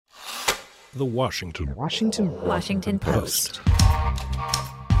The Washington Post.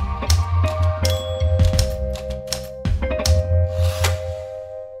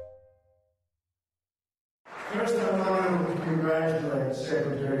 First, I want to congratulate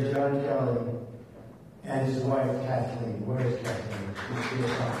Secretary John Kelly and his wife, Kathleen. Where is Kathleen? She's here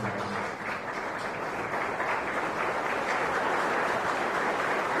somewhere.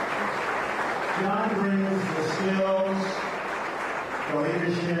 John brings the skills, the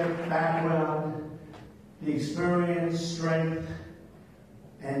leadership, background, the experience, strength,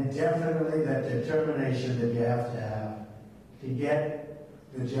 and definitely that determination that you have to get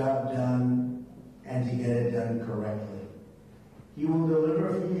the job done and to get it done correctly. He will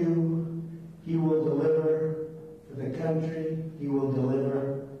deliver for you. He will deliver for the country. He will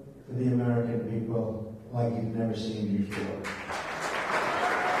deliver for the American people like you've never seen before.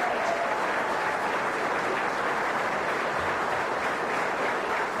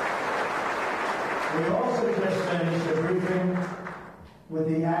 We also just finished a briefing with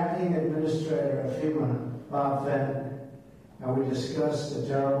the acting administrator of FEMA, Bob Fenn, and we discussed the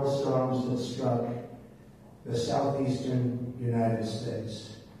terrible storms that struck the southeastern United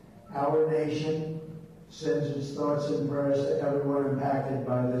States. Our nation sends its thoughts and prayers to everyone impacted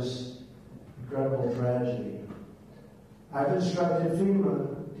by this incredible tragedy. I've instructed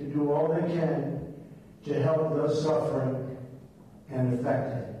FEMA to do all they can to help those suffering and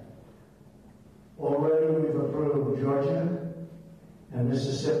affected. Already we've approved Georgia and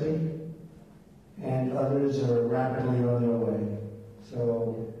Mississippi, and others are rapidly on their way.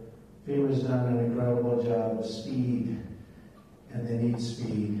 So FEMA's done an incredible job of speed, and they need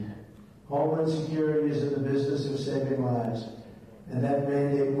speed. Homeland Security is in the business of saving lives, and that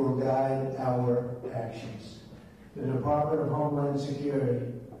mandate will guide our actions. The Department of Homeland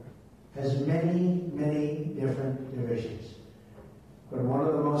Security has many, many different divisions. But one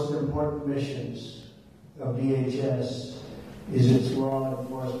of the most important missions of DHS is its law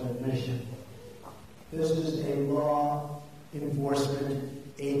enforcement mission. This is a law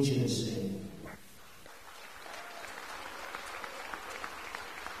enforcement agency.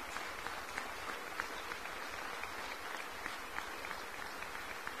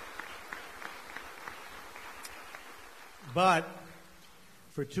 But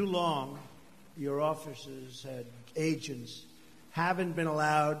for too long, your officers had agents haven't been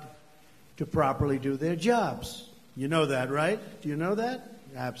allowed to properly do their jobs. You know that, right? Do you know that?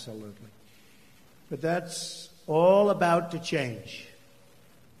 Absolutely. But that's all about to change.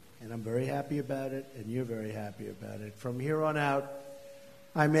 And I'm very happy about it, and you're very happy about it. From here on out,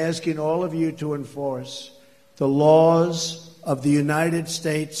 I'm asking all of you to enforce the laws of the United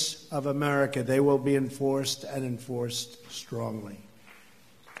States of America. They will be enforced and enforced strongly.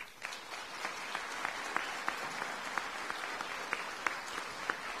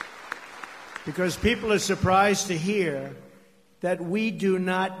 Because people are surprised to hear that we do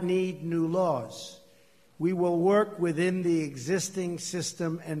not need new laws. We will work within the existing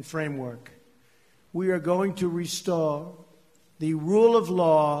system and framework. We are going to restore the rule of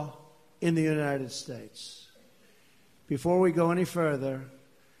law in the United States. Before we go any further,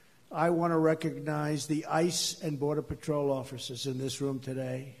 I want to recognize the ICE and Border Patrol officers in this room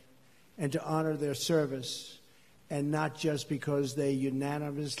today and to honor their service, and not just because they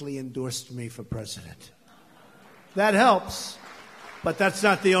unanimously endorsed me for president. That helps, but that's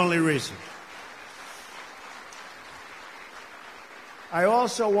not the only reason. I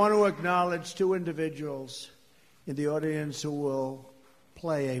also want to acknowledge two individuals in the audience who will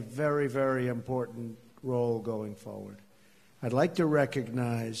play a very, very important role going forward. I'd like to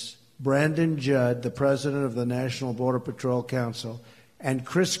recognize Brandon Judd, the president of the National Border Patrol Council, and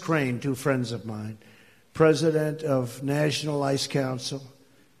Chris Crane, two friends of mine, president of National Ice Council.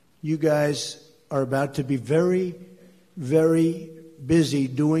 You guys are about to be very, very busy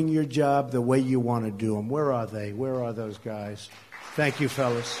doing your job the way you want to do them. Where are they? Where are those guys? Thank you,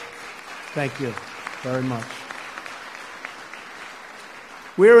 fellas. Thank you very much.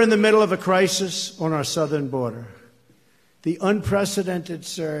 We're in the middle of a crisis on our southern border. The unprecedented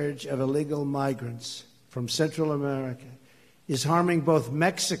surge of illegal migrants from Central America is harming both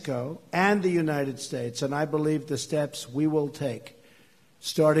Mexico and the United States, and I believe the steps we will take,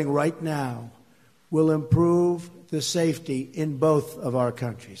 starting right now, will improve the safety in both of our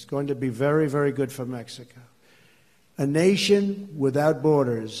countries. Going to be very, very good for Mexico. A nation without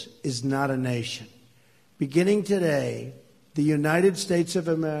borders is not a nation. Beginning today, the United States of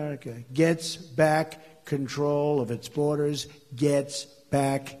America gets back control of its borders, gets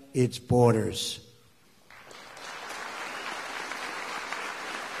back its borders.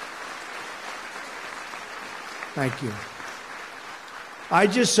 Thank you. I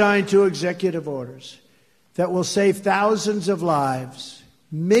just signed 2 executive orders that will save thousands of lives,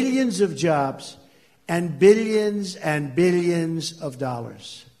 millions of jobs, and billions of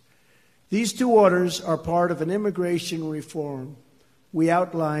dollars. These 2 orders are part of an immigration reform we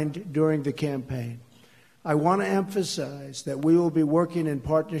outlined during the campaign. I want to emphasize that we will be working in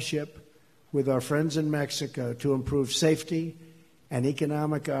partnership with our friends in Mexico to improve safety and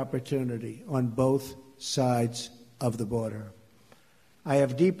economic opportunity on both sides of the border. I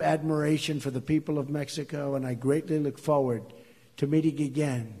have deep admiration for the people of Mexico, and I greatly look forward to meeting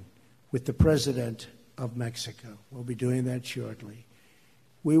again with the President of Mexico. We'll be doing that shortly.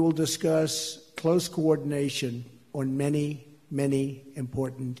 We will discuss close coordination on many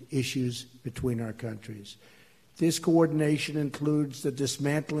important issues between our countries. This coordination includes the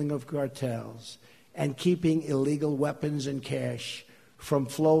dismantling of cartels and keeping illegal weapons and cash from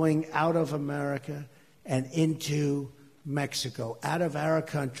flowing out of America and into Mexico, out of our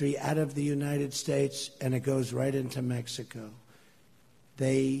country, out of the United States, and it goes right into Mexico.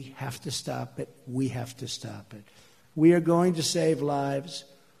 They have to stop it. We have to stop it. We are going to save lives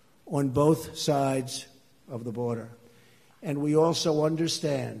on both sides of the border. And we also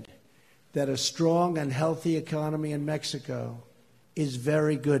understand that a strong and healthy economy in Mexico is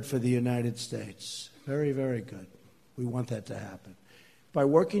very good for the United States. Very, very good. We want that to happen. By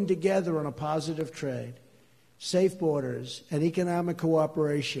working together on a positive trade, safe borders, and economic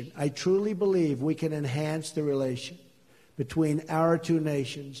cooperation, I truly believe we can enhance the relation between our 2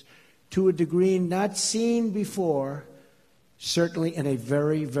 nations to a degree not seen before, certainly in a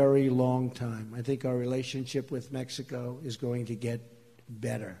very, very long time. I think our relationship with Mexico is going to get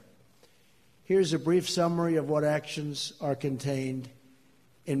better. Here's a brief summary of what actions are contained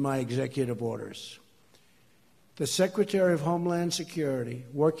in my executive orders. The Secretary of Homeland Security,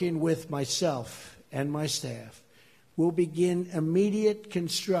 working with myself and my staff, will begin immediate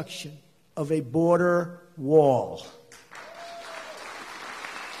construction of a border wall.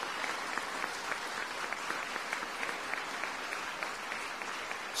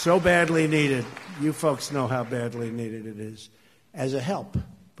 So badly needed. You folks know how badly needed it is. As a help,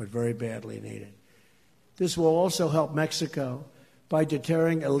 but very badly needed. This will also help Mexico by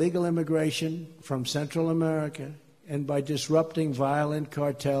deterring illegal immigration from Central America and by disrupting violent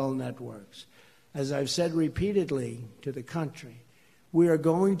cartel networks. As I've said repeatedly to the country, we are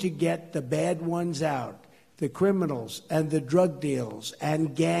going to get the bad ones out, the criminals and the drug deals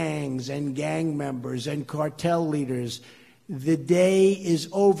and gangs and gang members and cartel leaders. The day is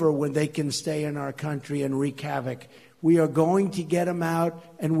over when they can stay in our country and wreak havoc. We are going to get them out,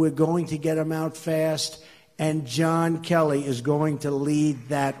 and we're going to get them out fast, and John Kelly is going to lead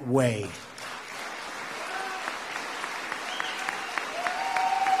that way.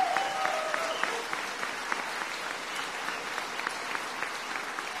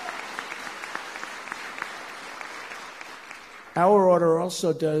 Our order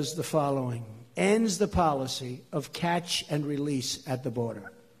also does the following: ends the policy of catch and release at the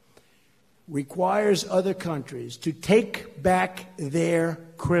border, requires other countries to take back their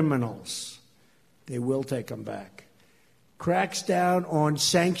criminals. They will take them back. Cracks down on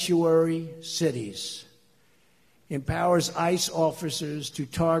sanctuary cities, empowers ICE officers to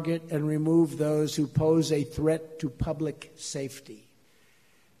target and remove those who pose a threat to public safety,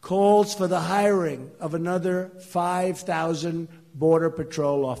 calls for the hiring of another 5,000 Border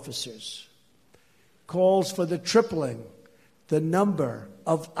Patrol officers, calls for the tripling the number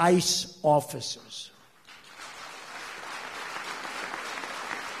of ICE officers.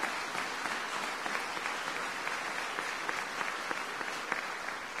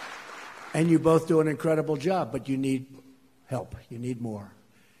 And you both do an incredible job, but you need help. You need more.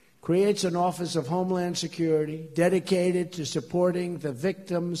 Creates an Office of Homeland Security dedicated to supporting the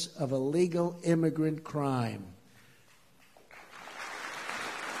victims of illegal immigrant crime.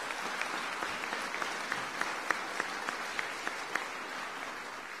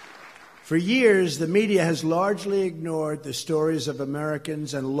 For years, the media has largely ignored the stories of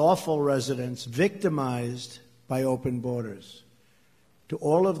Americans and lawful residents victimized by open borders. To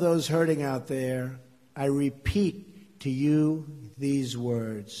all of those hurting out there, I repeat to you these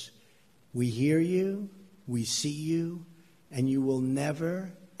words: we hear you, we see you, and you will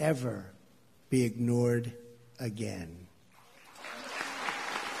never, ever be ignored again.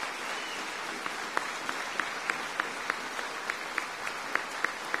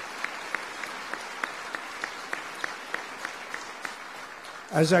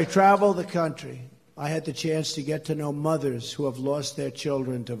 As I travel the country, I had the chance to get to know mothers who have lost their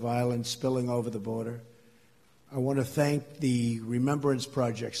children to violence spilling over the border. I want to thank the Remembrance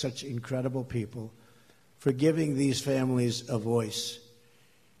Project, such incredible people, for giving these families a voice.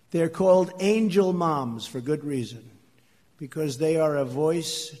 They're called angel moms for good reason, because they are a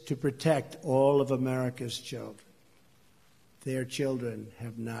voice to protect all of America's children. Their children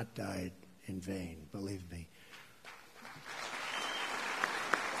have not died in vain, believe me.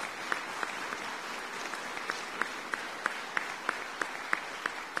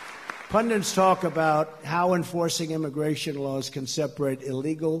 Pundits talk about how enforcing immigration laws can separate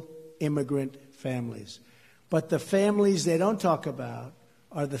illegal immigrant families. But the families they don't talk about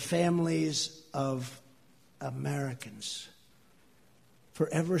are the families of Americans,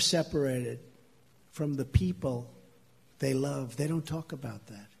 forever separated from the people they love. They don't talk about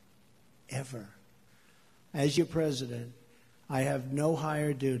that, ever. As your president, I have no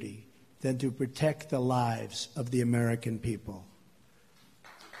higher duty than to protect the lives of the American people.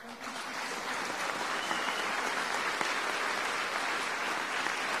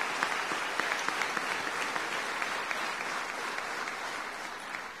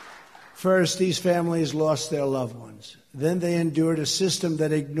 First, these families lost their loved ones. Then they endured a system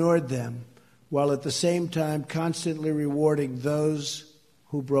that ignored them, while at the same time constantly rewarding those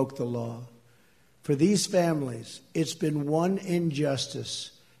who broke the law. For these families, it's been one injustice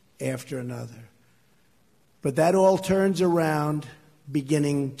after another. But that all turns around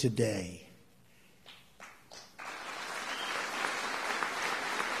beginning today.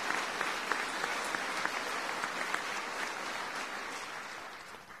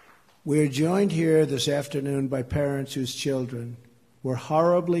 We are joined here this afternoon by parents whose children were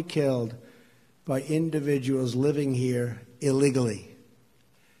horribly killed by individuals living here illegally.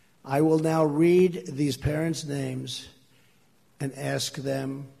 I will now read these parents' names and ask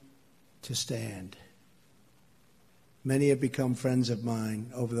them to stand. Many have become friends of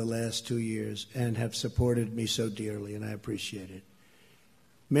mine over the last 2 years and have supported me so dearly, and I appreciate it.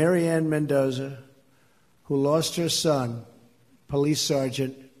 Mary Ann Mendoza, who lost her son, Police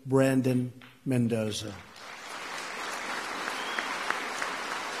Sergeant Brandon Mendoza.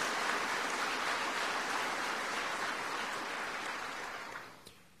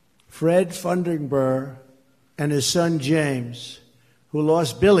 Fred Funderburg and his son James, who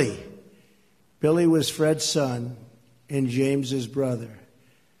lost Billy. Billy was Fred's son and James's brother.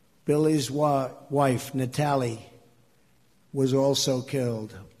 Billy's wife, Natalie, was also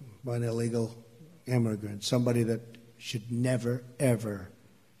killed by an illegal immigrant, somebody that should never, ever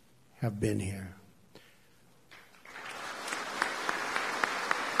have been here.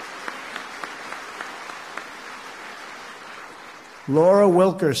 Laura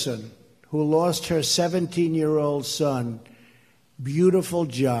Wilkerson, who lost her 17-year-old son, beautiful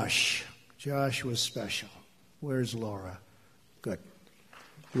Josh. Josh was special. Where's Laura? Good.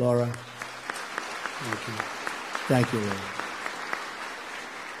 Laura. Thank you. Thank you, Laura.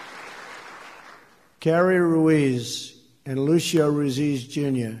 Carrie Ruiz and Lucio Ruiz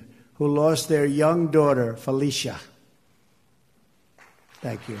Jr., who lost their young daughter, Felicia.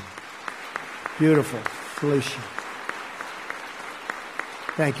 Thank you. Beautiful, Felicia.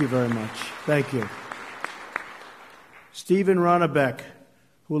 Thank you very much. Thank you. Stephen Ronnebeck,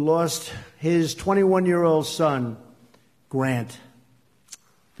 who lost his 21-year-old son, Grant.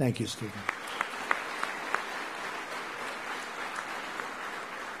 Thank you, Stephen.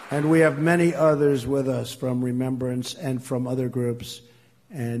 And we have many others with us from Remembrance and from other groups.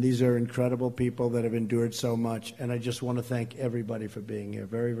 And these are incredible people that have endured so much. And I just want to thank everybody for being here.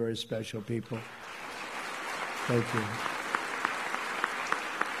 Very, very special people. Thank you.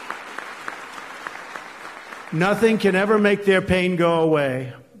 Nothing can ever make their pain go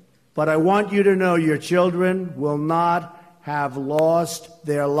away. But I want you to know your children will not have lost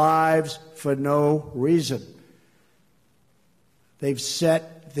their lives for no reason. They've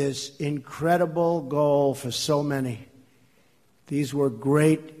set this incredible goal for so many. These were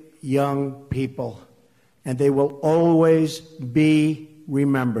great young people, and they will always be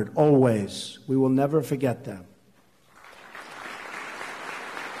remembered, always. We will never forget them.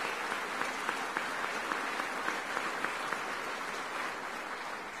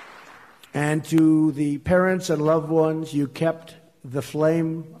 And to the parents and loved ones, you kept the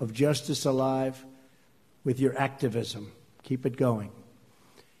flame of justice alive with your activism. Keep it going.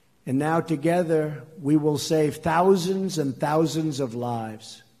 And now together, we will save thousands and thousands of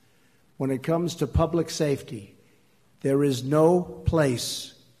lives. When it comes to public safety, there is no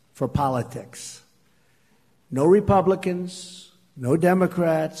place for politics. No Republicans, no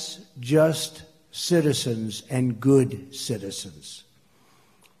Democrats, just citizens and good citizens.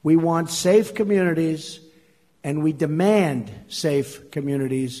 We want safe communities, and we demand safe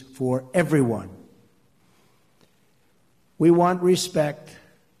communities for everyone. We want respect.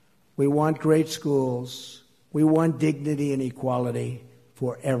 We want great schools. We want dignity and equality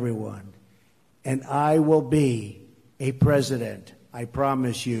for everyone. And I will be a president, I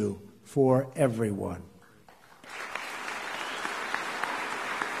promise you, for everyone.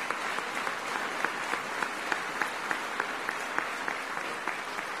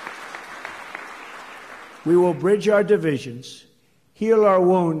 We will bridge our divisions, heal our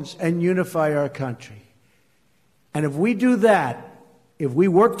wounds, and unify our country. And if we do that, if we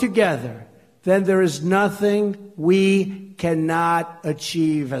work together, then there is nothing we cannot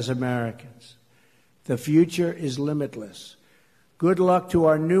achieve as Americans. The future is limitless. Good luck to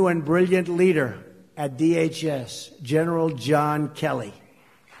our new and brilliant leader at DHS, General John Kelly.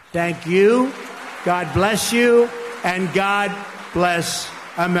 Thank you, God bless you, and God bless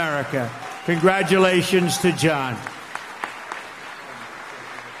America. Congratulations to John.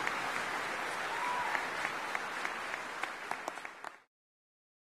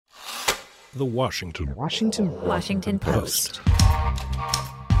 The Washington Post.